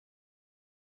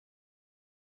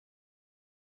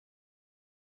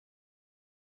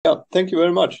Yeah, thank you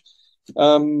very much.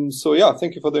 So yeah,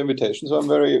 thank you for the invitation. So I'm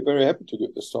very, very happy to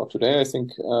give this talk today. I think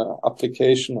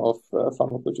application of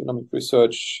pharmacogenomic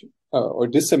research or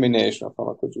dissemination of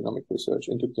pharmacogenomic research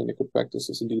into clinical practice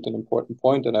is indeed an important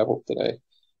point, and I hope that I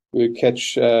will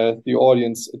catch the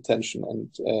audience attention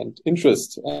and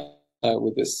interest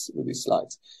with these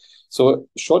slides. So,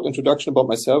 short introduction about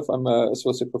myself. I'm an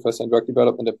associate professor in drug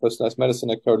development and personalized medicine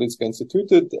at Karolinska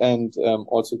Institute, and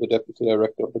also the deputy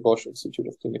director of the Bosch Institute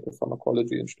of Clinical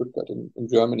Pharmacology in Stuttgart in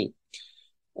Germany.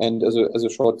 And as a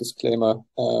short disclaimer,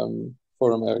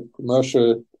 from a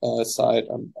commercial side,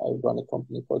 I run a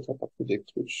company called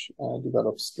Predict, which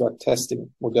develops drug testing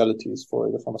modalities for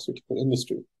the pharmaceutical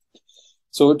industry.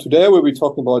 So today we'll be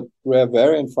talking about rare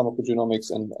variant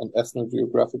pharmacogenomics and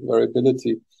ethnogeographic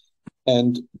variability.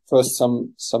 And first,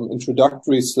 some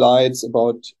introductory slides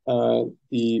about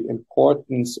the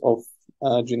importance of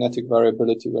genetic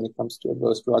variability when it comes to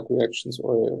adverse drug reactions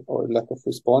or lack of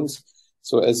response.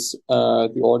 So as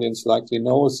the audience likely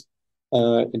knows,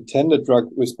 intended drug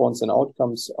response and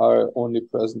outcomes are only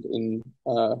present in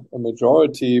a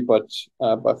majority, but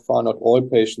by far not all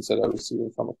patients that are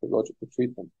receiving pharmacological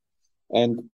treatment.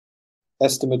 And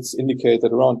estimates indicate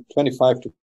that around 25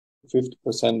 to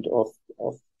 50%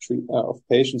 of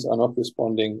patients are not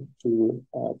responding to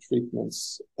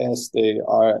treatments as they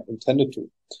are intended to.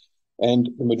 And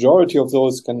the majority of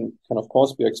those can of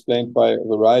course be explained by a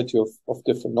variety of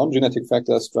different non-genetic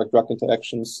factors, drug-drug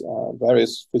interactions,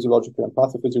 various physiological and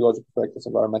pathophysiological factors,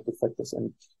 environmental factors,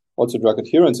 and also drug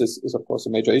adherence is of course a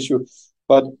major issue.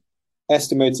 But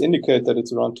estimates indicate that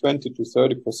it's around 20 to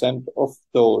 30% of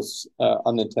those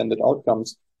unintended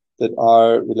outcomes that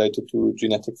are related to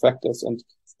genetic factors. And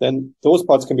then those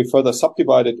parts can be further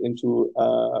subdivided into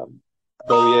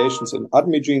variations in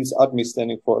ADME genes, ADME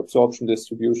standing for absorption,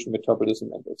 distribution,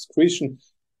 metabolism, and excretion,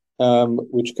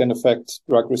 which can affect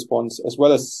drug response, as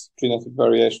well as genetic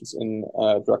variations in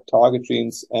drug target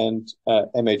genes and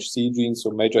MHC genes,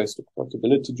 so major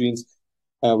histocompatibility genes,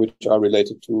 which are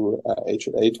related to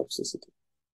HLA toxicity.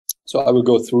 So I will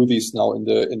go through these now in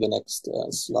the next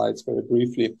slides very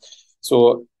briefly.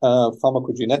 So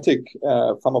pharmacokinetic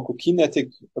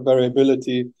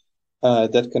variability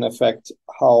that can affect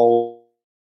how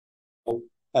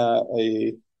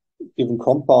a given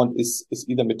compound is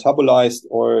either metabolized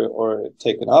or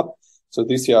taken up. So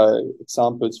these are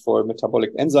examples for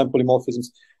metabolic enzyme polymorphisms,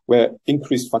 where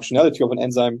increased functionality of an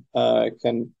enzyme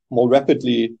can more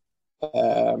rapidly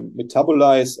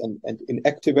metabolize and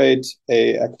inactivate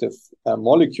a active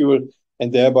molecule,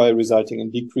 and thereby resulting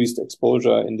in decreased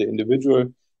exposure in the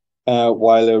individual,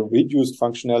 while a reduced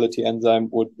functionality enzyme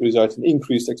would result in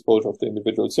increased exposure of the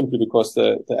individual, simply because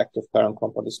the active parent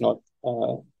compound is not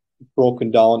broken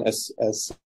down as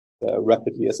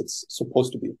rapidly as it's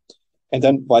supposed to be. And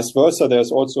then vice versa,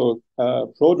 there's also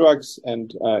prodrugs,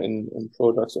 and in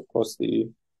prodrugs, of course,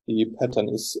 the pattern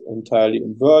is entirely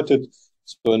inverted.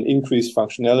 So an increased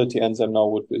functionality enzyme now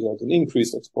would result in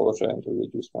increased exposure, and a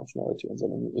reduced functionality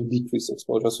enzyme in decreased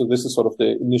exposure. So this is sort of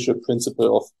the initial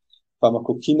principle of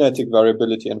pharmacokinetic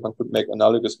variability, and one could make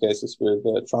analogous cases with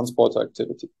transporter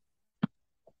activity.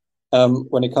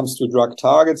 When it comes to drug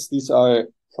targets, these are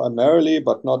primarily,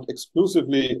 but not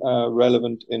exclusively,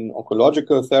 relevant in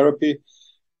oncological therapy.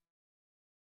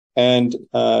 And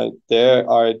there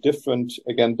are different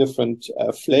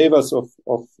flavors of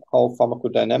how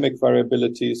pharmacodynamic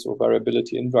variability, so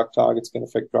variability in drug targets, can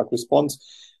affect drug response.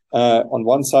 On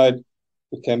one side,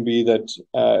 it can be that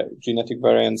genetic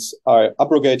variants are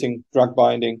abrogating drug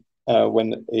binding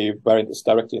when a variant is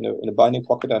directly in a binding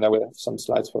pocket, and I will have some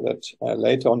slides for that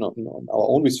later on our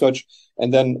own research.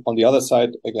 And then on the other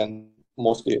side, again,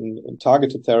 mostly in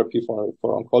targeted therapy for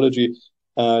oncology,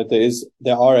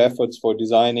 there are efforts for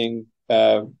designing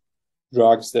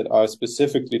drugs that are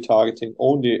specifically targeting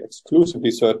only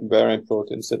exclusively certain variant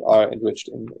proteins that are enriched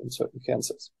in certain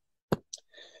cancers.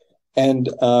 And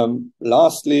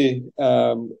lastly,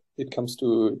 it comes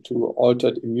to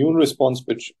altered immune response,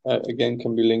 which again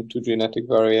can be linked to genetic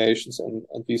variations, and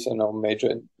these are now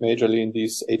majorly in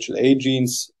these HLA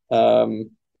genes,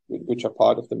 which are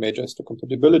part of the major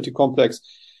histocompatibility complex.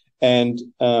 And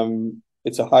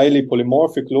it's a highly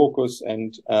polymorphic locus,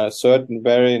 and certain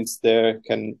variants there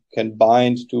can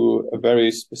bind to a very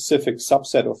specific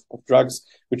subset of drugs,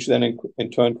 which then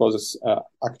in turn causes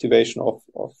activation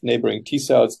of neighboring T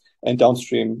cells and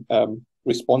downstream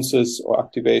responses or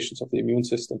activations of the immune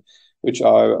system, which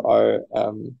are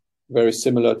very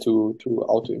similar to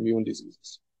autoimmune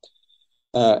diseases.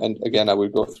 And again, I will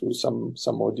go through some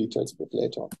more details a bit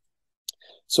later on.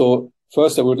 So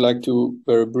First, I would like to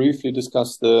very briefly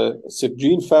discuss the CYP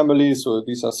gene family. So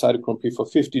these are cytochrome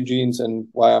P450 genes, and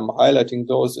why I'm highlighting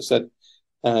those is that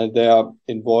they are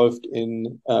involved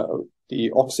in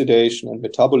the oxidation and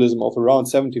metabolism of around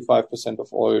 75% of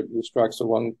all use drugs. So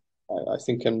one, I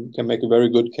think, can make a very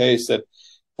good case that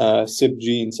CYP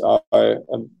genes are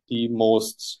the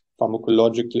most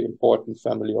pharmacologically important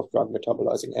family of drug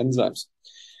metabolizing enzymes.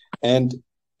 And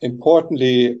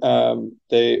importantly,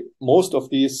 most of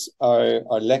these are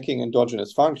lacking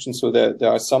endogenous function. So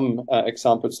there are some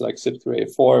examples like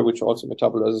CYP3A4, which also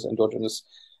metabolizes endogenous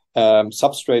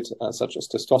substrates such as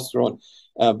testosterone.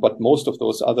 But most of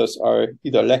those others are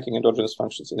either lacking endogenous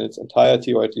functions in its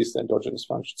entirety, or at least the endogenous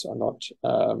functions are not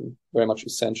very much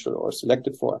essential or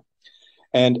selected for.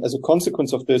 And as a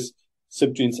consequence of this,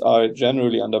 CYP genes are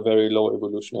generally under very low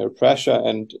evolutionary pressure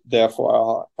and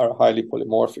therefore are highly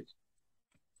polymorphic.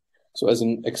 So as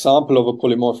an example of a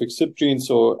polymorphic CYP gene,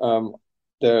 so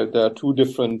there are two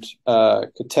different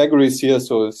categories here.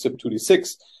 So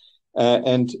CYP2D6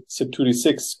 and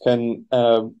CYP2D6 can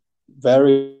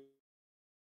vary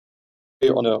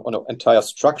on an entire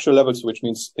structure level, so which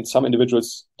means in some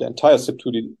individuals the entire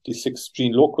CYP2D6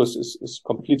 gene locus is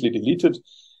completely deleted.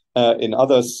 In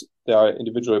others, there are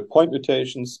individual point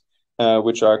mutations,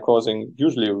 which are causing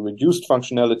usually reduced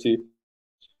functionality.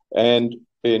 And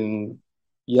in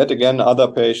yet again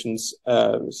other patients,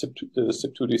 the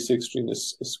CYP2D6 gene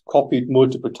is copied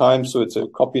multiple times, so it's a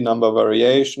copy number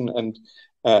variation, and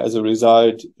as a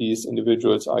result, these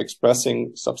individuals are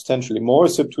expressing substantially more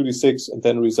CYP2D6 and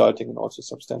then resulting in also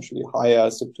substantially higher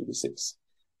CYP2D6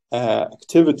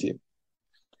 activity.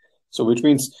 So which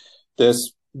means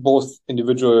there's both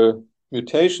individual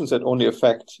mutations that only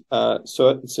affect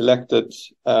certain selected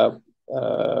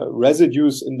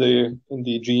residues in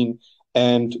the gene,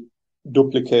 and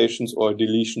duplications or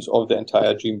deletions of the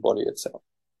entire gene body itself.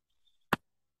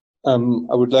 I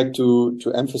would like to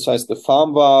emphasize the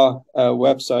PharmVar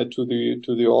website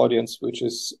to the audience, which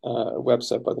is a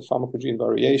website by the Pharmacogene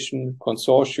Variation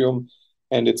Consortium,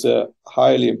 and it's a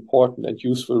highly important and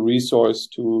useful resource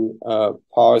to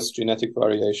parse genetic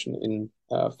variation in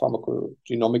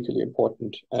pharmacogenomically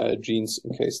important genes,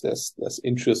 in case there's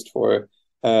interest for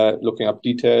looking up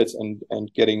details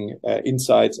and getting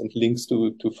insights and links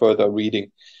to further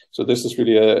reading. So this is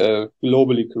really a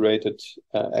globally curated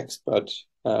expert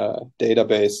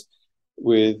database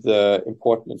with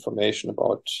important information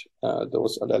about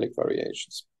those allelic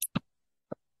variations.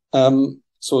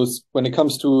 So when it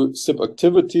comes to CYP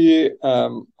activity,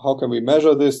 how can we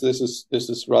measure this? This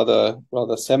is rather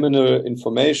seminal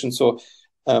information. So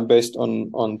based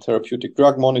on therapeutic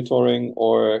drug monitoring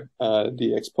or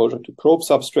the exposure to probe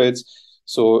substrates.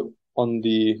 So on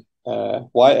the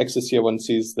y-axis here, one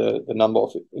sees the number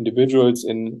of individuals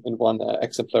in one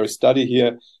exemplary study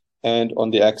here, and on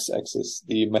the x-axis,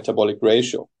 the metabolic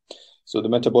ratio. So the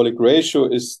metabolic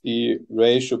ratio is the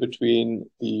ratio between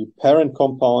the parent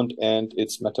compound and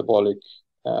its metabolic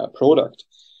product.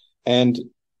 And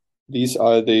these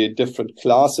are the different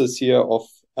classes here of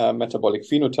metabolic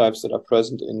phenotypes that are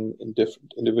present in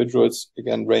different individuals,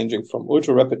 again, ranging from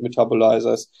ultra-rapid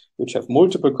metabolizers, which have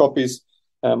multiple copies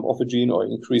of a gene or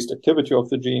increased activity of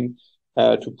the gene,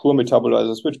 to poor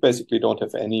metabolizers, which basically don't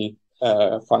have any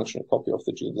functional copy of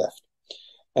the gene left.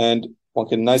 And one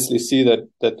can nicely see that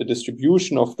the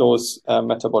distribution of those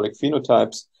metabolic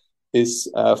phenotypes is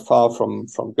far from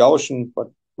Gaussian, but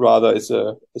rather is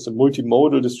a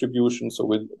multimodal distribution, so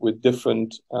with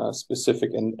different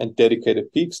specific and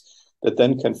dedicated peaks that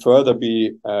then can further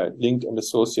be linked and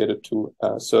associated to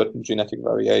certain genetic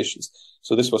variations.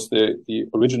 So this was the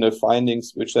original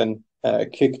findings, which then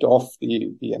kicked off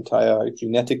the entire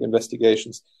genetic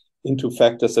investigations into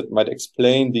factors that might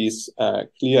explain these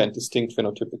clear and distinct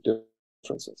phenotypic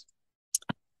differences.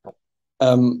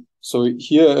 So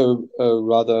here a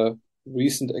rather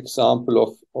recent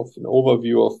example of an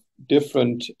overview of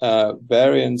different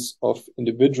variants of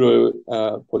individual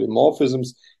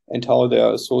polymorphisms and how they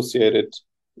are associated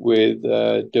with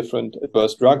different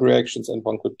adverse drug reactions, and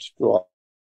one could draw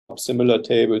up similar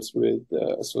tables with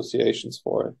associations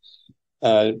for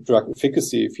drug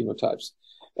efficacy phenotypes.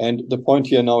 And the point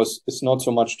here now is not so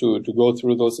much to go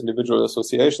through those individual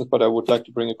associations, but I would like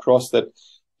to bring across that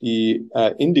the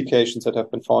indications that have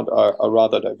been found are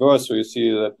rather diverse. So you see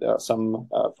that there are some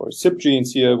for CYP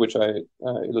genes here, which I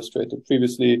illustrated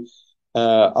previously,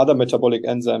 other metabolic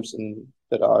enzymes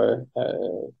that are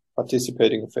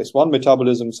participating in phase 1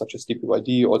 metabolism, such as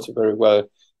DPYD, also very well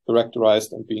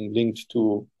characterized and being linked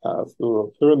to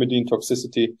fluoropyrimidine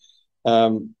toxicity.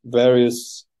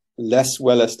 Various less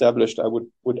well established, I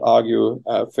would argue,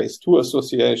 phase 2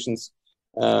 associations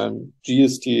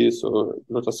GST, so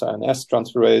glutathione S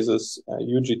transferases,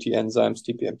 UGT enzymes,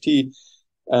 TPMT,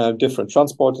 different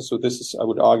transporters. So this is, I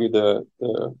would argue, the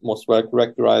most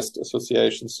well-characterized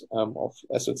associations of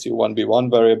SLC1B1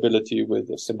 variability with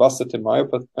simvastatin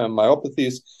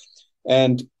myopathies,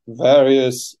 and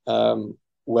various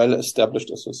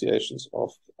well-established associations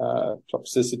of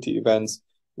toxicity events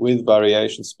with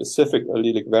variation-specific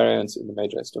allelic variants in the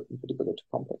major histocompatibility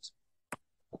complex.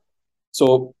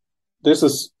 So this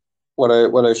is what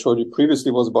I showed you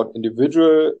previously was about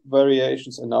individual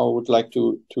variations, and now I would like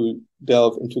to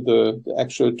delve into the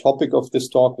actual topic of this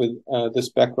talk with this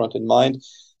background in mind,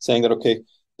 saying that, okay,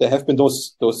 there have been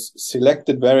those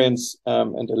selected variants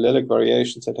and allelic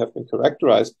variations that have been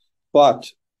characterized, but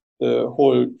the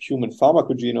whole human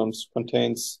pharmacogenomes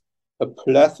contains a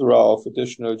plethora of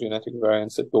additional genetic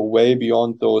variants that go way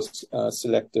beyond those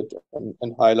selected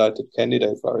and highlighted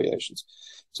candidate variations.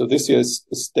 So this here is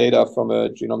data from a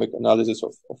genomic analysis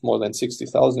of more than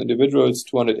 60,000 individuals,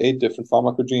 208 different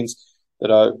pharmacogenes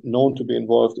that are known to be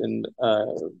involved in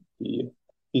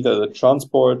either the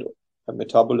transport,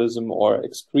 metabolism, or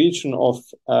excretion of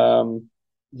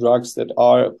drugs that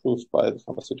are approved by the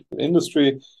pharmaceutical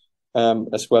industry,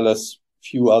 as well as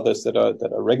few others that are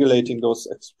regulating those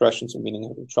expressions, meaning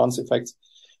having trans effects.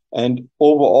 And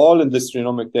overall, in this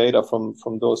genomic data from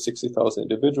those 60,000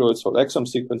 individuals, whole exome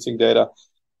sequencing data,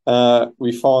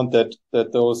 we found that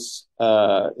those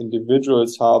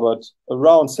individuals harbored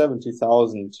around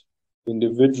 70,000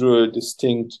 individual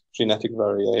distinct genetic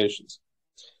variations.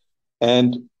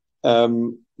 And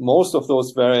most of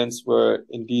those variants were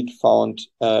indeed found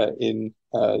in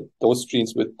those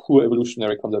genes with poor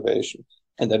evolutionary conservation.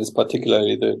 And that is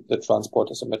particularly the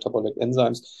transporters and metabolic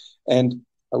enzymes. And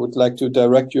I would like to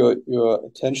direct your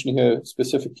attention here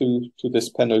specifically to this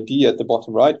panel D at the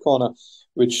bottom right corner,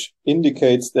 which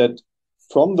indicates that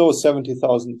from those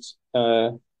 70,000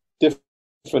 different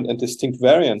and distinct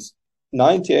variants,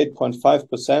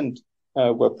 98.5%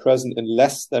 were present in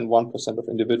less than 1% of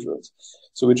individuals.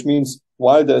 So which means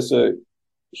while there's a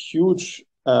huge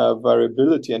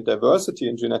variability and diversity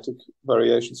in genetic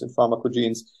variations in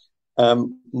pharmacogenes,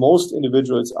 most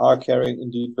individuals are carrying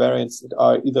indeed variants that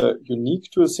are either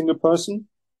unique to a single person,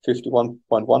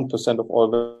 51.1% of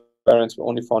all variants were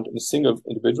only found in a single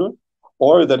individual,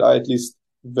 or that are at least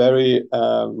very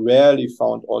rarely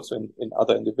found also in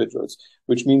other individuals,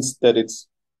 which means that it's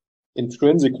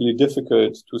intrinsically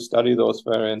difficult to study those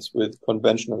variants with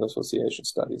conventional association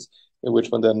studies, in which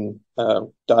one then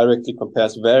directly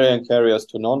compares variant carriers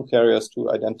to non-carriers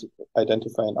to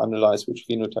identify and analyze which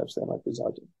phenotypes they might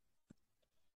result in.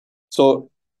 So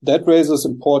that raises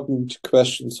important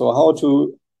questions. So how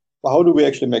do we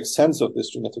actually make sense of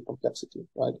this genetic complexity,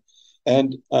 right?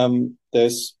 And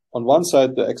there's on one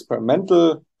side the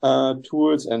experimental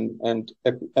tools and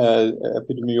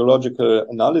epidemiological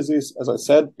analysis. As I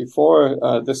said before,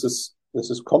 this is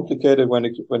complicated when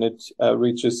it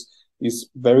reaches these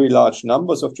very large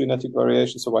numbers of genetic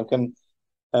variations. So one can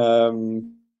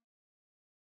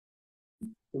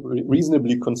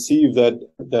reasonably conceive that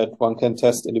one can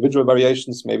test individual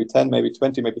variations, maybe 10, maybe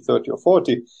 20, maybe 30 or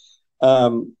 40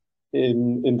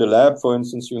 in the lab, for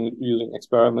instance, using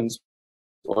experiments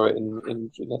or in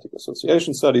genetic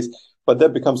association studies, but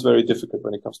that becomes very difficult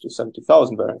when it comes to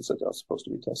 70,000 variants that are supposed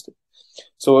to be tested.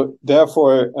 So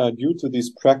therefore, due to these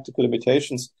practical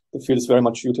limitations, the field is very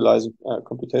much utilizing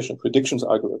computational predictions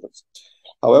algorithms.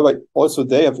 However, also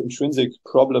they have intrinsic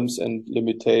problems and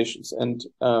limitations, and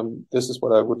this is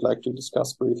what I would like to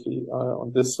discuss briefly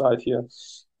on this slide here.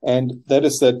 And that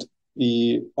is that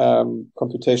the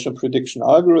computational prediction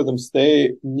algorithms,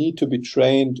 they need to be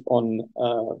trained on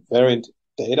variant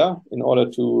data in order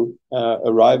to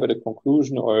arrive at a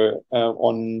conclusion or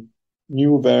on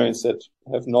new variants that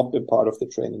have not been part of the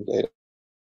training data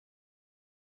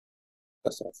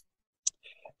sets.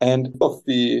 And of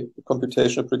the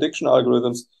computational prediction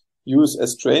algorithms use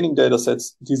as training data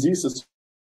sets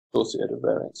disease-associated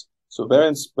variants. So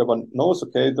variants where one knows,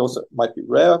 okay, those might be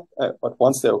rare, but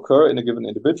once they occur in a given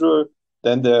individual,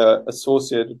 then they're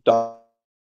associated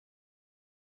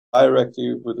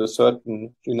directly with a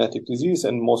certain genetic disease,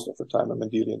 and most of the time a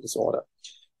Mendelian disorder.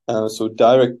 So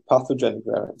direct pathogenic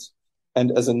variants.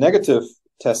 And as a negative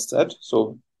test set,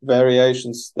 so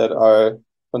variations that are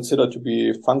considered to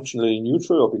be functionally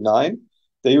neutral or benign,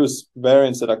 they use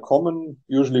variants that are common,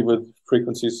 usually with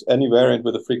frequencies, any variant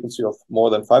with a frequency of more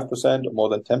than 5% or more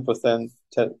than 10%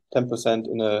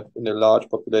 in a large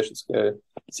population scale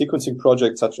sequencing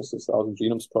project, such as the 1,000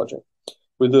 Genomes project.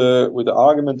 With the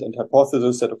argument and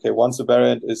hypothesis that, okay, once a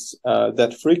variant is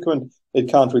that frequent, it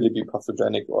can't really be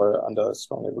pathogenic or under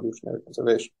strong evolutionary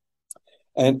conservation.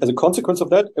 And as a consequence of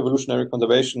that, evolutionary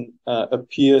conservation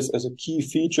appears as a key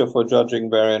feature for judging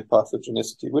variant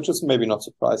pathogenicity, which is maybe not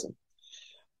surprising.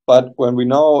 But when we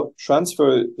now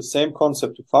transfer the same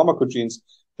concept to pharmacogenes,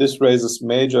 this raises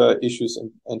major issues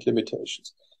and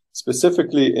limitations.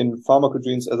 Specifically in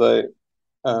pharmacogenes, as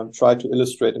I tried to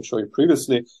illustrate and show you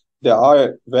previously, there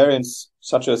are variants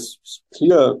such as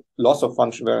clear loss of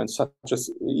function variants, such as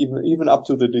even up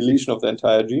to the deletion of the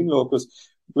entire gene locus,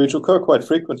 which occur quite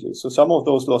frequently. So some of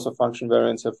those loss of function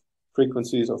variants have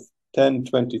frequencies of 10,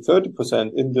 20,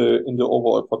 30% in the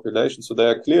overall population. So they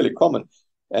are clearly common.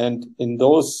 And in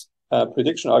those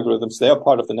prediction algorithms, they are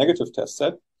part of the negative test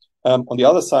set. On the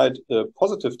other side, the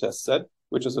positive test set,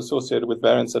 which is associated with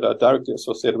variants that are directly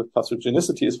associated with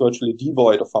pathogenicity, is virtually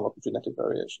devoid of pharmacogenetic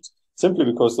variations, simply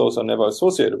because those are never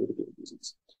associated with the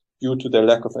disease due to their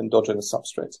lack of endogenous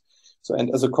substrates. So,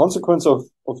 and as a consequence of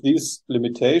these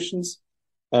limitations,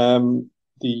 the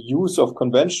use of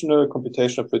conventional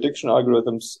computational prediction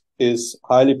algorithms is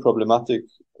highly problematic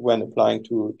when applying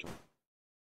to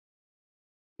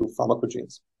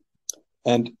pharmacogenes.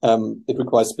 And it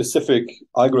requires specific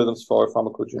algorithms for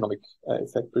pharmacogenomic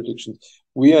effect prediction.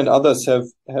 We and others have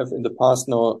in the past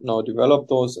now developed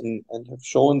those and have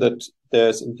shown that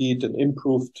there's indeed an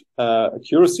improved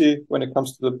accuracy when it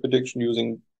comes to the prediction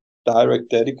using direct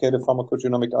dedicated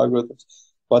pharmacogenomic algorithms.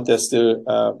 But there's still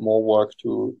more work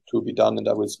to be done, and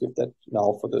I will skip that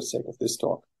now for the sake of this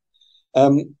talk.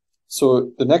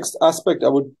 So the next aspect I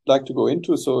would like to go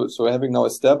into, so having now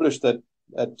established that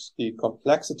the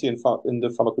complexity in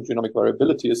the pharmacogenomic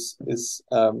variability is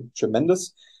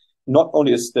tremendous. Not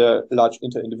only is there large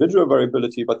inter-individual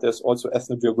variability, but there's also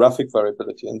ethnogeographic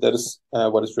variability, and that is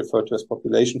what is referred to as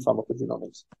population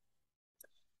pharmacogenomics.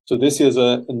 So this is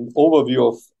an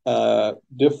overview of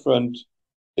different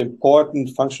important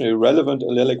functionally relevant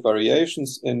allelic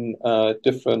variations in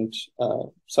different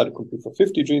cytochrome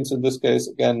P450 genes. In this case,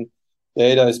 again,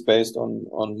 data is based on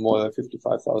more than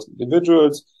 55,000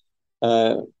 individuals,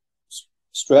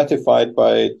 stratified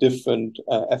by different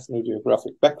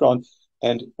ethnogeographic background.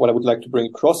 And what I would like to bring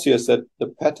across here is that the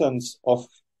patterns of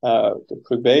the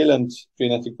prevalent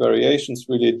genetic variations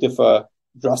really differ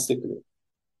drastically.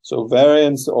 So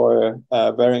variants or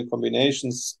variant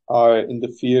combinations are in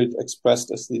the field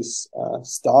expressed as these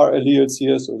star alleles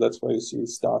here. So that's why you see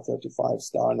star 35,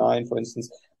 star 9, for instance.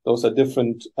 Those are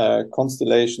different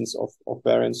constellations of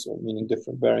variants, meaning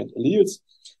different variant alleles.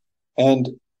 And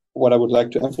what I would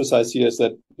like to emphasize here is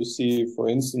that you see, for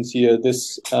instance, here,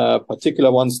 this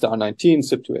particular one, star 19,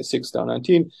 CYP2A6 star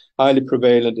 19, highly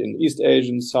prevalent in East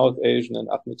Asian, South Asian, and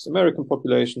admixed American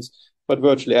populations, but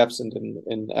virtually absent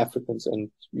in Africans and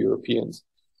Europeans.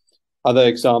 Other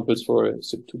examples for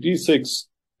CYP2D6,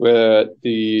 where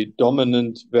the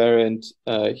dominant variant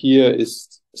here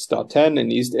is star 10 in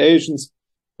East Asians,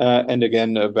 and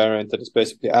again, a variant that is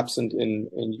basically absent in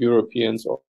Europeans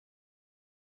or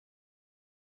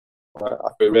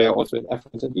are very rare also in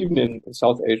Africans and even in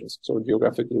South Asians, so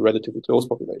geographically relatively close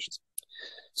populations.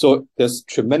 So there's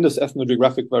tremendous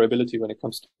ethnogeographic variability when it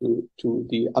comes to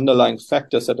the underlying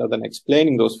factors that are then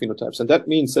explaining those phenotypes. And that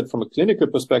means that from a clinical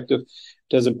perspective,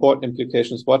 there's important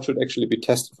implications what should actually be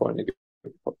tested for in a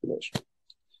given population.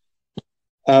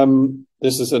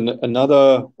 This is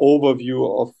another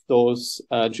overview of those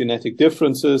genetic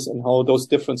differences and how those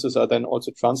differences are then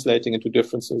also translating into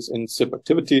differences in CYP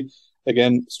activity,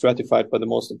 again, stratified by the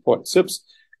most important CYPs.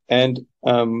 And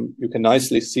you can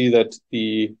nicely see that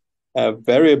the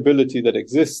variability that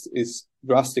exists is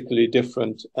drastically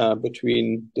different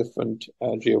between different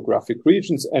geographic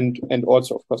regions and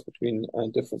also, of course, between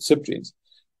different CYP genes.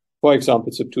 For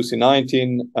example,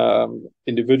 CYP2C19,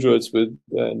 individuals with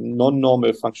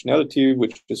non-normal functionality,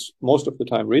 which is most of the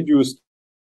time reduced,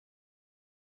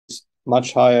 is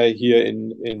much higher here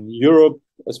in Europe,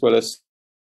 as well as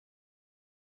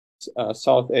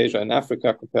South Asia and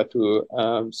Africa compared to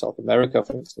South America,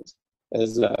 for instance,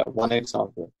 as one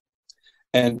example.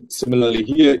 And similarly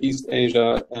here, East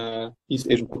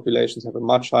Asian populations have a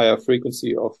much higher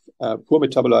frequency of poor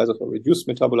metabolizers or reduced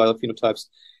metabolizer phenotypes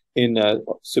in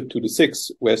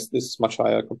CYP2D6, whereas this is much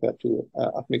higher compared to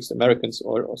admixed Americans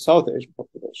or South Asian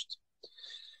populations.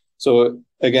 So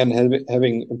again,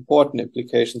 having important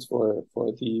implications for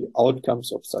the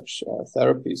outcomes of such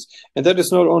therapies. And that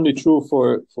is not only true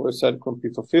for cytochrome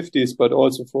P450s, but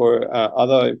also for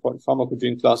other important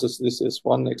pharmacogene classes. This is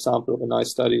one example of a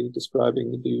nice study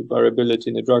describing the variability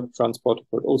in a drug transporter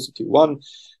called OCT1,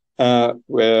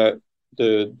 where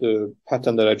the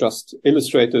pattern that I just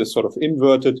illustrated is sort of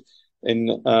inverted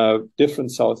in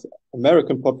different South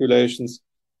American populations.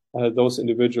 Those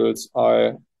individuals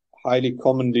are highly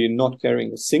commonly not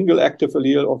carrying a single active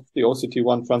allele of the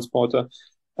OCT1 transporter,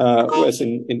 whereas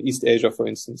in East Asia, for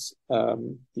instance,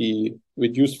 the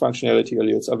reduced functionality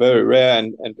alleles are very rare,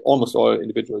 and almost all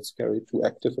individuals carry 2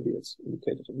 active alleles,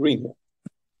 indicated in green here.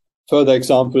 Further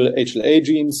example, HLA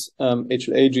genes.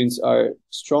 HLA genes are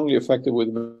strongly affected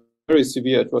with very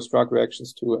severe adverse drug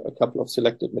reactions to a couple of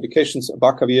selected medications.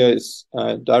 Abacavir is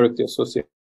directly associated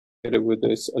with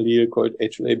this allele called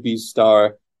HLA-B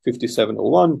star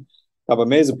 5701.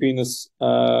 Carbamazepine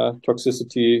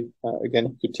toxicity,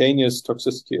 again, cutaneous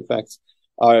toxicity effects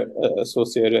are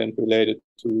associated and related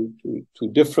to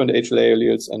different HLA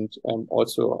alleles, and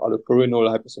also allopurinol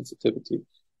hypersensitivity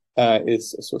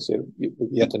is associated with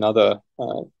yet another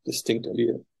distinct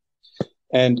allele.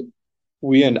 And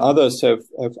we and others have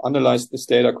analyzed this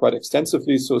data quite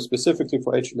extensively. So specifically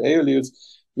for HLA alleles,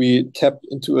 we tapped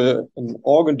into an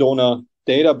organ donor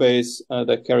database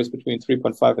that carries between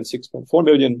 3.5 and 6.4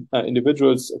 million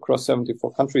individuals across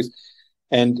 74 countries.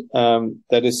 And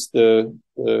that is the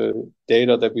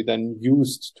data that we then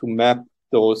used to map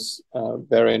those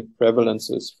variant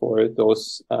prevalences for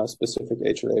those specific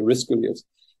HLA risk alleles.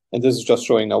 And this is just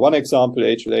showing now one example,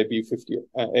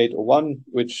 HLA-B5801,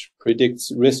 which predicts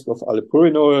risk of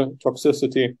allopurinol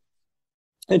toxicity.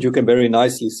 And you can very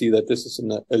nicely see that this is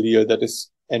an allele that is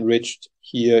enriched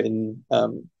here in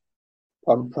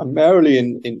primarily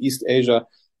in East Asia,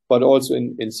 but also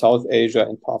in South Asia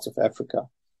and parts of Africa.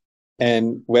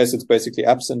 And whereas it's basically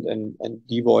absent and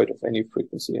devoid of any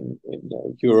frequency in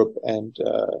Europe and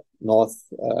North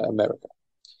America.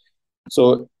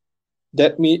 So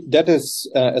that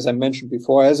is, as I mentioned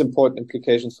before, has important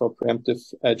implications for preemptive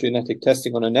genetic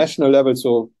testing on a national level.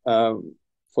 So,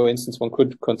 for instance, one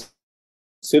could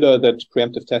consider that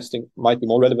preemptive testing might be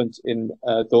more relevant in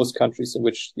those countries in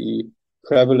which the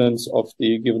prevalence of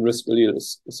the given risk allele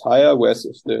is higher, whereas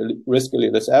if the risk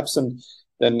allele is absent,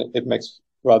 then it makes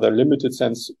rather limited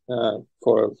sense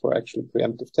for actually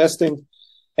preemptive testing.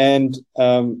 And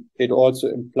it also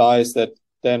implies that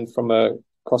then from a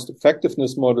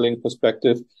cost-effectiveness modeling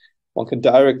perspective, one can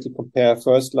directly compare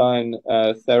first-line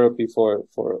therapy for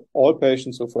all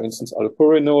patients. So, for instance,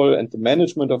 allopurinol and the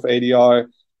management of ADR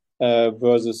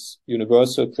versus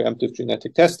universal preemptive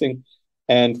genetic testing,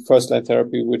 and first-line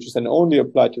therapy, which is then only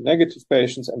applied to negative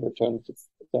patients, and alternative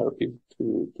therapy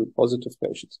to positive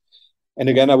patients. And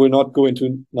again, I will not go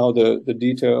into now the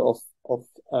detail of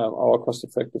our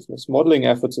cost-effectiveness modeling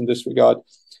efforts in this regard,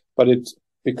 but it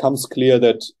becomes clear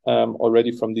that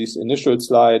already from these initial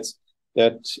slides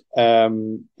that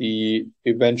the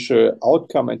eventual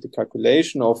outcome and the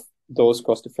calculation of those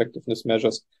cost-effectiveness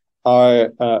measures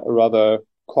are a rather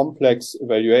complex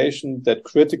evaluation that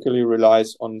critically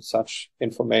relies on such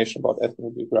information about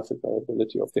ethnogeographic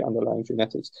variability of the underlying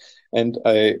genetics. And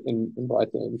I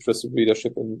invite the interested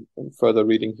readership in further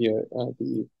reading here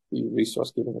the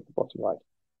resource given at the bottom right.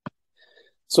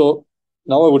 So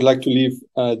now I would like to leave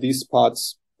these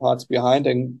parts behind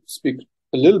and speak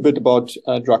a little bit about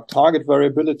drug target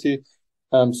variability.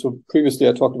 So previously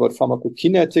I talked about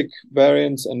pharmacokinetic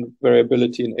variants and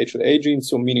variability in HLA genes,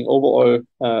 so meaning overall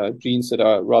genes that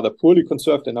are rather poorly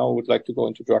conserved. And now I would like to go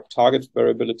into drug target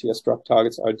variability, as drug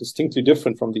targets are distinctly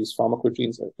different from these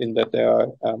pharmacogenes in that they are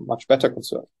much better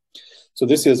conserved. So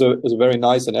this is a very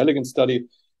nice and elegant study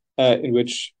in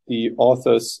which the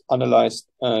authors analyzed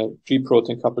G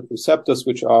protein coupled receptors,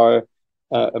 which are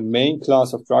a main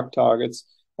class of drug targets.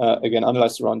 Again,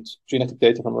 analyzed around genetic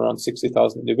data from around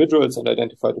 60,000 individuals and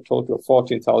identified a total of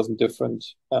 14,000 different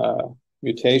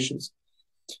mutations.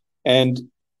 And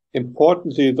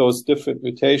importantly, those different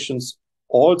mutations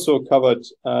also covered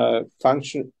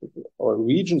function or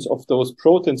regions of those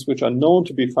proteins which are known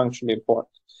to be functionally important.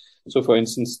 So, for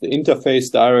instance, the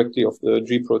interface directly of the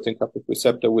G protein coupled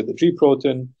receptor with the G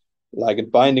protein, ligand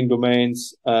binding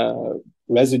domains,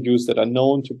 residues that are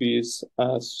known to be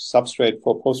substrate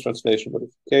for post-translation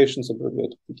modifications,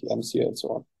 abbreviated PTMs here, and so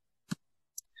on.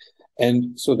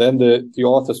 And so then the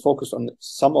authors focused on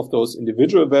some of those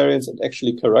individual variants and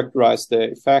actually characterized their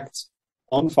effects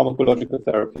on pharmacological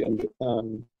therapy and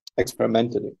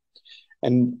experimentally.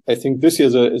 And I think this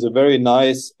is a very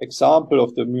nice example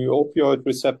of the mu-opioid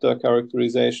receptor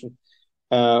characterization,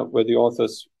 where the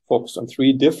authors focused on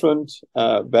 3 different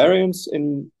variants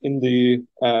in the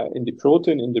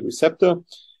protein, in the receptor,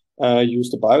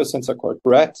 used a biosensor called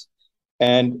BRET,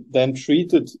 and then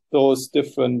treated those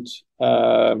different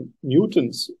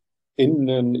mutants in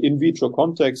an in vitro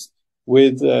context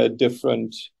with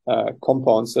different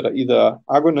compounds that are either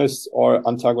agonists or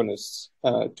antagonists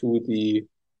to the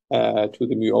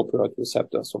mu-opioid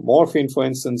receptor. So morphine, for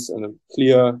instance, and a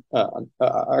clear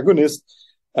agonist,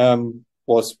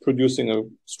 was producing a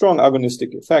strong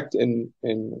agonistic effect in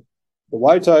the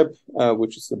wild type,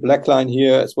 which is the black line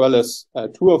here, as well as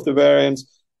two of the variants.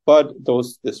 But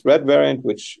this red variant,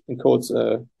 which encodes a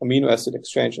amino acid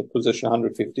exchange at position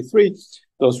 153,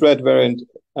 those red variant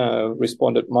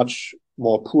responded much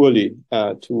more poorly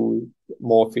to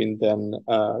morphine than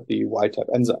the wild type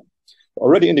enzyme,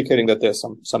 already indicating that there's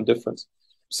some difference.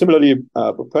 Similarly,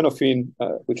 buprenorphine,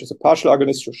 which is a partial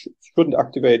agonist, shouldn't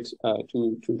activate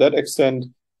to that extent.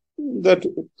 That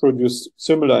produced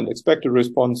similar and expected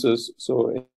responses. So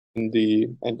in the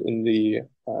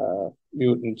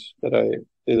mutant that I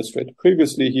illustrated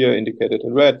previously here, indicated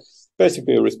in red,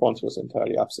 basically a response was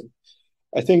entirely absent.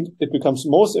 I think it becomes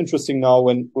most interesting now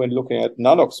when looking at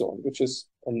naloxone, which is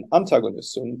an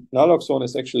antagonist. So naloxone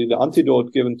is actually the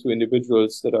antidote given to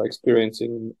individuals that are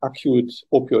experiencing acute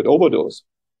opioid overdose.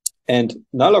 And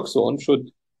naloxone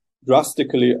should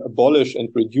drastically abolish and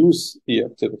reduce the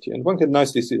activity. And one can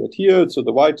nicely see that here. So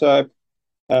the wild type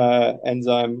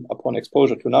enzyme, upon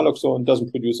exposure to naloxone,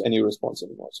 doesn't produce any response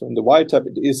anymore. So in the wild type,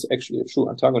 it is actually a true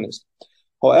antagonist.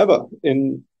 However,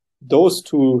 in those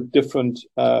two different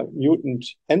mutant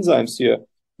enzymes here,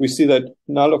 we see that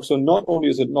naloxone, not only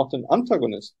is it not an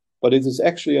antagonist, but it is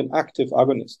actually an active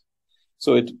agonist.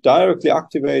 So it directly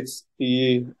activates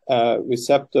the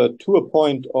receptor to a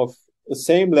point of the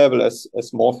same level as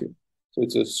morphine. So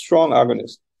it's a strong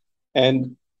agonist.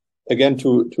 And again,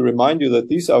 to remind you that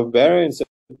these are variants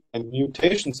and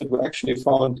mutations that were actually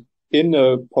found in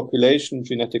a population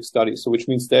genetic study. So which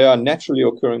means they are naturally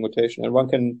occurring mutation. And one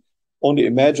can only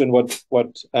imagine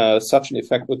what such an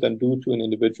effect would then do to an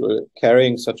individual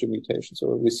carrying such a mutation. So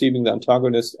receiving the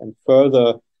antagonist and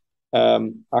further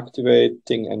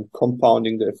activating and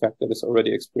compounding the effect that is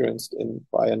already experienced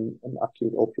by an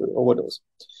acute opioid overdose.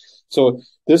 So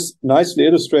this nicely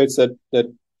illustrates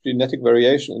that genetic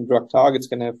variation in drug targets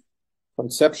can have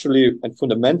conceptually and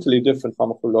fundamentally different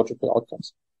pharmacological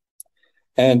outcomes.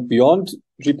 And beyond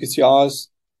GPCRs,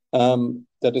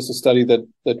 that is a study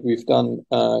that we've done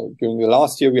during the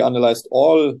last year. We analyzed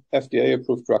all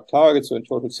FDA-approved drug targets, so in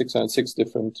total 606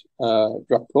 different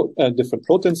different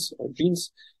proteins or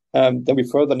genes. Then we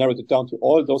further narrowed it down to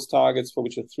all those targets for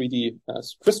which a 3D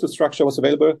crystal structure was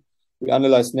available. We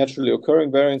analyzed naturally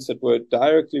occurring variants that were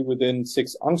directly within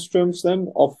 6 angstroms then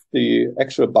of the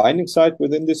actual binding site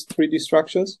within these 3D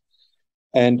structures.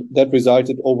 And that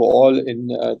resulted overall in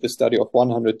the study of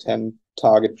 110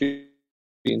 target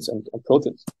genes and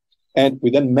proteins. And we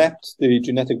then mapped the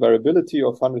genetic variability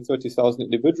of 130,000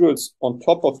 individuals on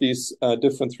top of these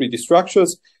different 3D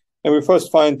structures. And we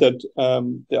first find that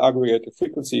the aggregated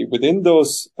frequency within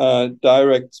those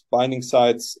direct binding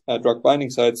sites, drug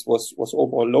binding sites, was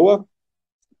overall lower,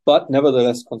 but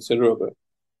nevertheless considerable.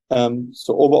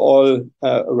 So overall,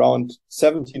 around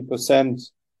 17%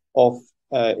 of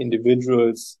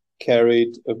individuals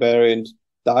carried a variant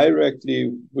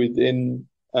directly within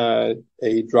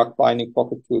a drug binding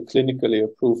pocket to a clinically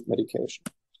approved medication.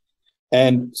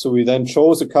 And so we then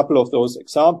chose a couple of those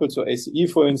examples, so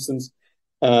ACE, for instance,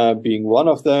 being one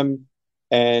of them,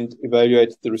 and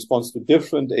evaluated the response to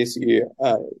different ACE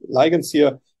ligands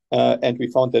here. And we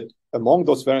found that among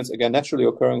those variants, again, naturally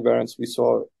occurring variants, we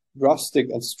saw drastic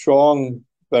and strong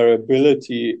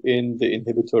variability in the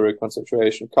inhibitory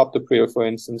concentration. Captopril, for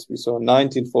instance, we saw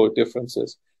 19-fold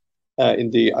differences in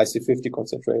the IC50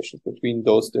 concentrations between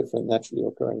those different naturally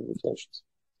occurring mutations.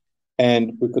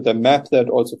 And we could then map that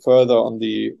also further on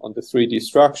the 3D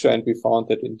structure, and we found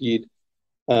that indeed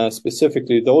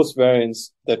specifically those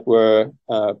variants that were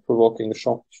provoking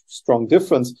a strong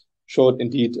difference showed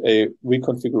indeed a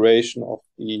reconfiguration of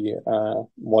the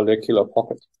molecular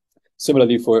pocket.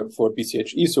 Similarly for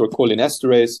BCHE, so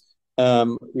cholinesterase,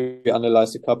 we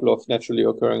analyzed a couple of naturally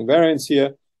occurring variants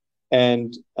here,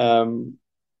 and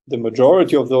the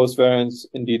majority of those variants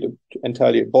indeed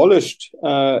entirely abolished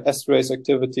esterase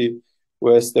activity,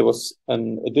 whereas there was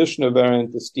an additional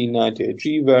variant, this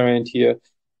D98G variant here,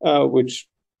 which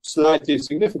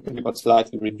significantly, but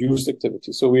slightly reduced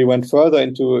activity. So we went further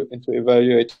into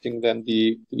evaluating then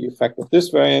the effect of this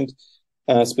variant,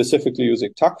 specifically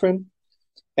using tacrin.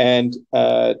 And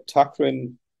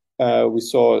tacrin, we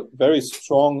saw very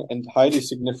strong and highly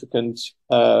significant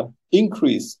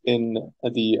increase in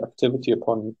the activity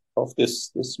of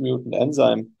this mutant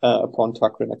enzyme upon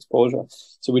tacrin exposure.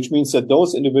 So which means that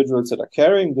those individuals that are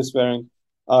carrying this variant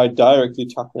are directly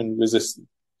tacrin resistant.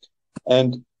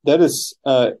 And that is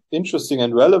interesting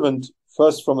and relevant,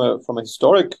 first from a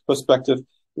historic perspective,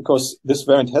 because this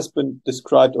variant has been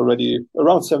described already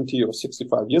around 70 or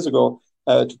 65 years ago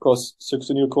to cause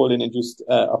succinylcholine-induced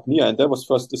apnea, and that was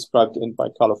first described by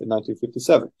Karloff in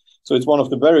 1957. So it's one of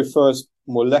the very first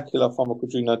molecular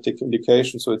pharmacogenetic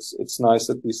indications. So it's nice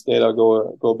that these data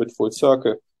go a bit full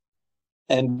circle.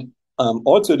 And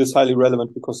also it is highly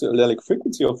relevant because the allelic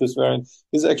frequency of this variant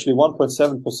is actually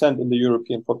 1.7% in the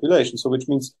European population. So which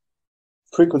means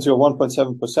frequency of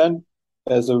 1.7%.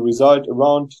 As a result,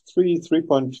 around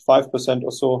 3.5%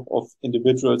 or so of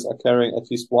individuals are carrying at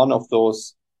least one of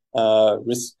those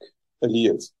risk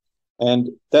alleles. And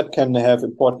that can have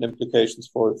important implications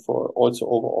for also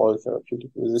overall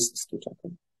therapeutic resistance to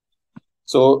tacrin.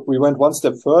 So we went one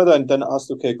step further and then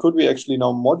asked, okay, could we actually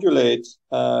now modulate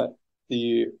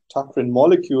the tacrin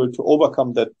molecule to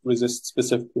overcome that resistance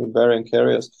specifically in variant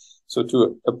carriers? So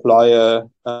to apply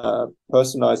a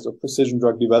personalized or precision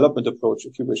drug development approach,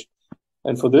 if you wish.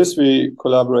 And for this, we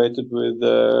collaborated with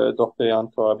Dr. Jan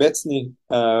Korabecny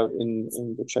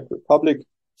in the Czech Republic.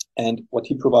 And what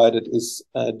he provided is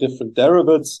different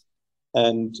derivatives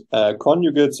and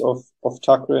conjugates of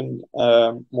tacrin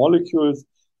molecules.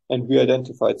 And we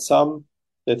identified some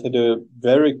that had a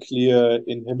very clear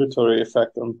inhibitory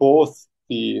effect on both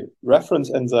the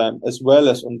reference enzyme as well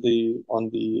as on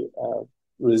the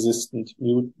resistant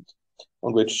mutant,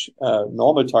 on which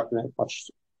normal tacrin had much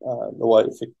lower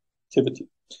activity.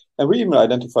 And we even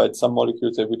identified some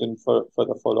molecules that we didn't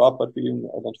further follow up, but we even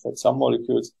identified some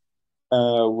molecules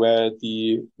where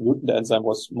the mutant enzyme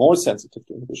was more sensitive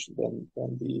to inhibition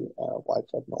than the wild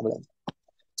type normal enzyme.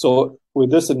 So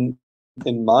with this in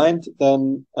mind,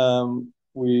 then I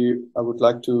would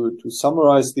like to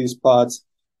summarize these parts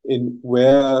in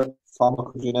where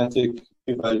pharmacogenetic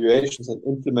evaluations and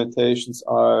implementations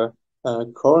are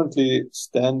currently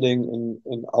standing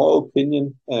in our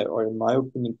opinion, or in my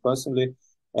opinion personally,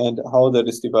 and how that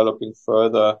is developing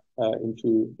further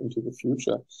into the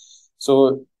future.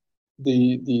 So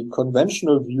the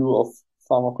conventional view of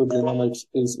pharmacogenomics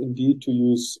is indeed to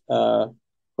use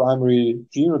primary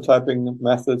genotyping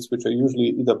methods, which are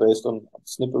usually either based on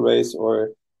SNP arrays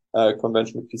or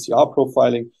conventional PCR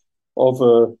profiling of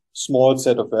a small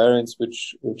set of variants,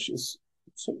 which is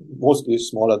mostly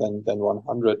smaller than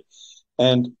 100.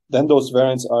 And then those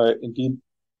variants are indeed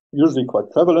usually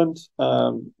quite prevalent,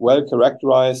 well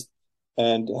characterized,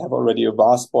 and have already a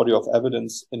vast body of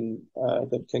evidence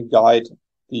that can guide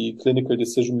the clinical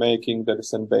decision making that is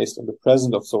then based on the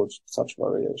presence of such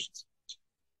variations.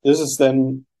 This is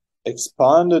then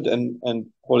expanded, and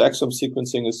whole exome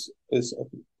sequencing is at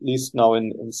least now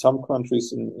in some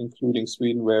countries, including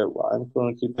Sweden, where I'm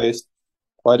currently based,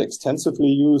 quite extensively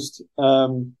used.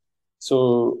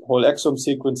 So whole exome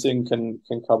sequencing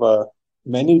can cover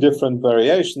many different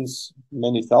variations.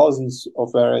 Many thousands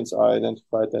of variants are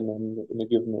identified then in a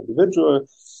given individual.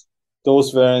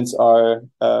 Those variants are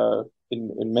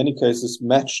in many cases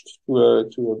matched to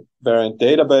a variant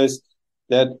database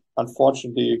that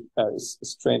unfortunately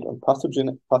is trained on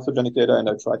pathogenic data, and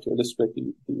I try to illustrate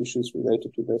the issues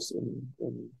related to this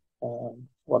in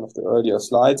one of the earlier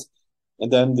slides.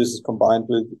 And then this is combined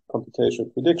with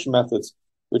computational prediction methods,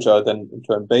 which are then in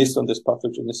turn based on this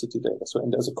pathogenicity data. So,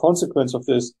 and as a consequence of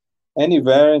this, any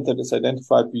variant that is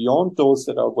identified beyond those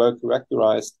that are well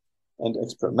characterized and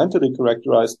experimentally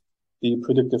characterized, the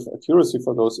predictive accuracy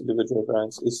for those individual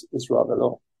variants is rather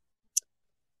low.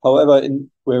 However,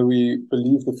 where we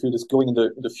believe the field is going in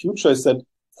the future is that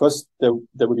first there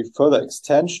will be further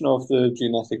extension of the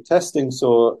genetic testing.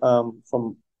 So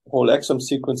from whole exome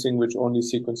sequencing, which only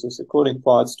sequences the coding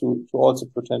parts, to also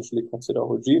potentially consider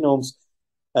whole genomes.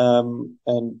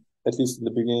 And at least in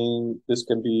the beginning, this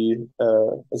can be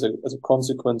as a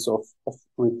consequence of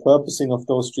repurposing of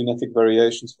those genetic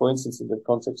variations, for instance, in the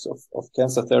context of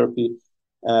cancer therapy,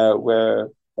 where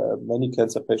many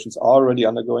cancer patients are already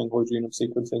undergoing whole genome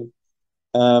sequencing.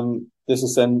 This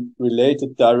is then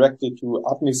related directly to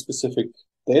ADME-specific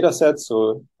data sets.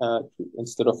 So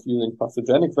instead of using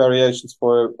pathogenic variations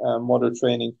for model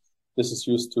training, this is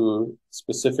used to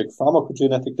specific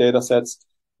pharmacogenetic data sets.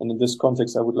 And in this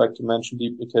context, I would like to mention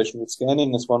deep mutational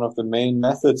scanning as one of the main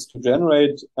methods to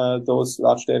generate those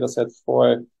large data sets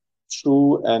for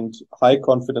true and high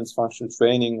confidence functional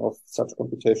training of such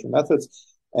computational methods.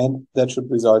 And that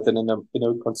should result in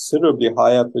a considerably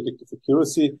higher predictive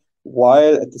accuracy,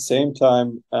 while at the same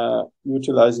time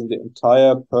utilizing the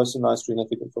entire personalized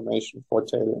genetic information for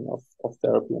tailoring of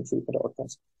therapy and treatment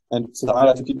outcomes. And since I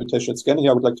highlighted deep mutational scanning,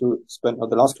 I would like to spend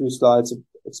the last few slides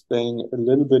explaining a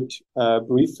little bit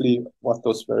briefly what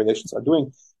those variations are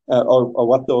doing, or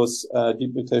what those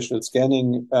deep mutational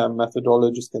scanning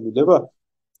methodologies can deliver.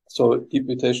 So deep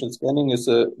mutational scanning is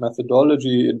a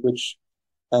methodology in which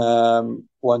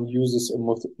one uses a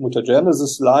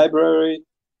mutagenesis library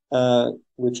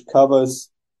which covers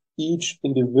each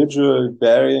individual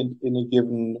variant in a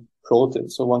given protein.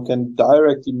 So one can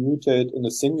directly mutate in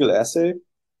a single assay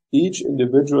each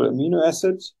individual amino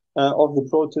acid of the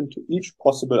protein to each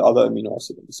possible other amino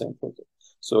acid in the same protein.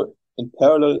 So in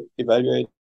parallel, evaluating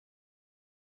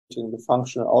the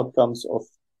functional outcomes of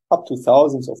up to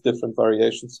thousands of different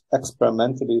variations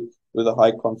experimentally with a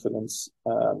high confidence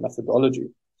methodology.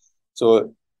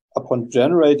 So upon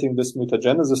generating this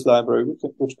mutagenesis library,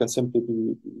 which can simply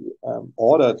be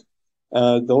ordered,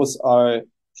 those are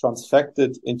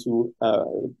transfected into a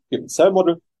given cell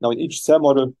model. Now, in each cell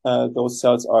model, those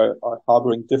cells are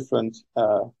harboring different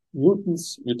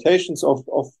mutations of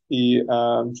the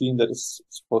gene that is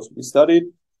supposed to be studied.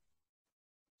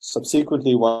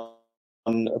 Subsequently,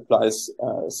 one applies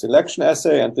a selection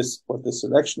assay, and what the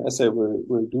selection assay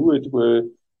will do, it will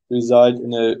result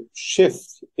in a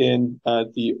shift in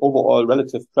the overall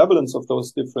relative prevalence of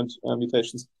those different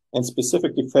mutations, and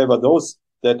specifically favor those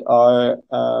that are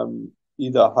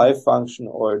either high function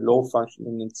or low function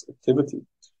in its activity.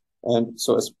 And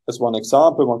so as one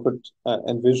example, one could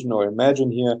envision or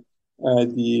imagine here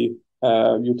the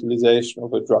utilization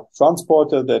of a drug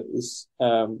transporter that is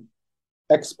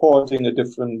exporting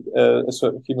a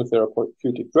certain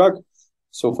chemotherapeutic drug.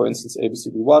 So, for instance,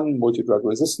 ABCB1, multi-drug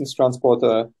resistance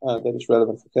transporter that is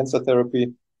relevant for cancer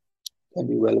therapy, can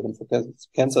be relevant for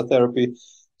cancer therapy.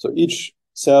 So each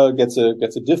cell gets a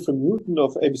different mutant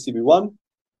of ABCB1.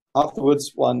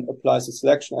 Afterwards, one applies a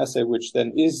selection assay, which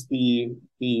then is the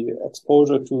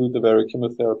exposure to the very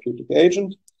chemotherapeutic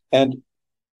agent. And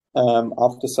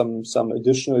after some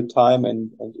additional time and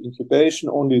incubation,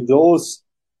 only those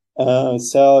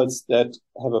cells that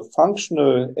have a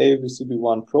functional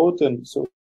ABCB1 protein, so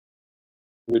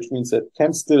which means that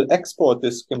can still export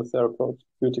this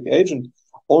chemotherapeutic agent,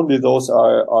 only those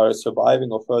are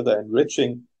surviving or further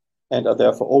enriching and are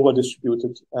therefore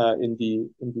over-distributed in the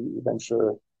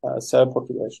eventual cell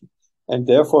population. And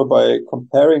therefore, by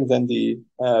comparing then the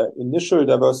initial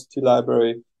diversity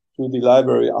library to the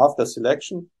library after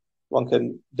selection, one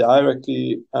can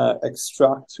directly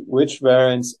extract which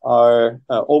variants are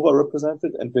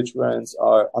overrepresented and which variants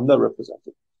are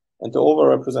underrepresented. And the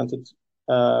overrepresented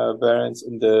variants,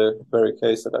 in the very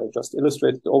case that I just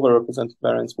illustrated, the overrepresented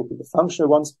variants would be the functional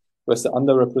ones, whereas the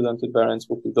underrepresented variants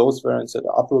would be those variants that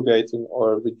are abrogating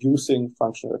or reducing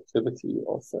functional activity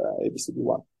of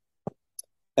ABCB1.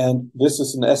 And this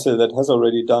is an assay that has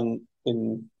already done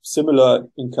in similar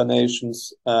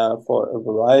incarnations for a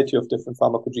variety of different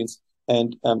pharmacogenes,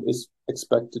 and is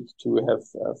expected to have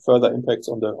further impacts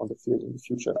on the field in the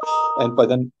future. And by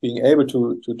then being able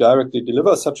to directly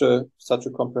deliver such a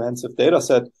comprehensive data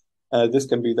set, this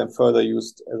can be then further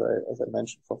used, as I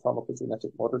mentioned, for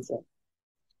pharmacogenetic model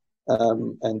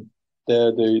training. And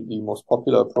the most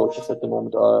popular approaches at the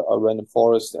moment are random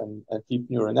forest and deep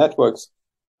neural networks.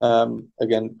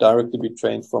 Again, directly be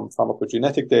trained from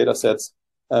pharmacogenetic data sets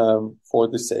for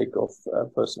the sake of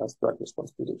personalized drug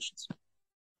response predictions.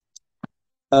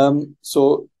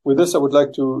 So with this, I would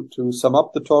like to sum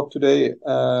up the talk today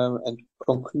and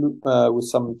conclude with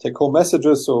some take-home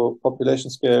messages. So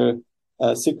population scale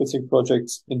sequencing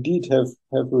projects indeed have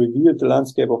revealed the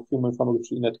landscape of human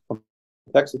pharmacogenetic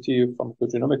complexity,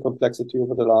 pharmacogenomic complexity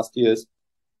over the last years.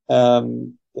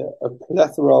 A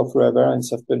plethora of rare variants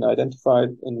have been identified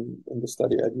in the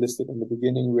study I listed in the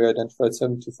beginning. We identified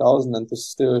 70,000, and this is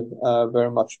still very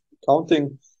much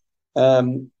counting.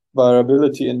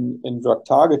 Variability in drug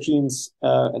target genes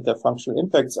and their functional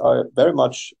impacts are very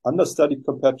much understudied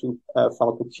compared to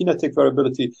pharmacokinetic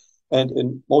variability. And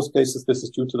in most cases, this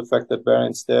is due to the fact that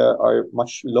variants there are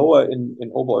much lower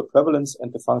in overall prevalence,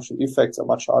 and the functional effects are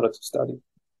much harder to study.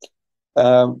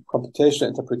 Computational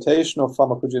interpretation of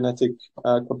pharmacogenetic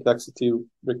complexity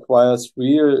requires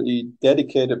really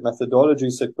dedicated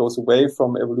methodologies that goes away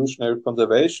from evolutionary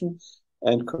conservation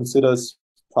and considers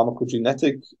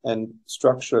pharmacogenetic and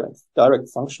structure and direct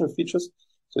functional features.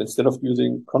 So instead of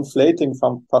using conflating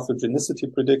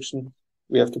pathogenicity prediction,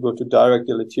 we have to go to direct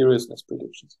deleteriousness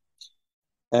predictions.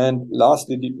 And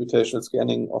lastly, deep mutational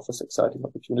scanning offers exciting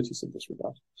opportunities in this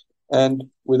regard. And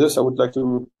with this, I would like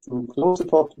to close the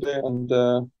talk today, and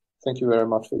thank you very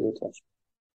much for your attention.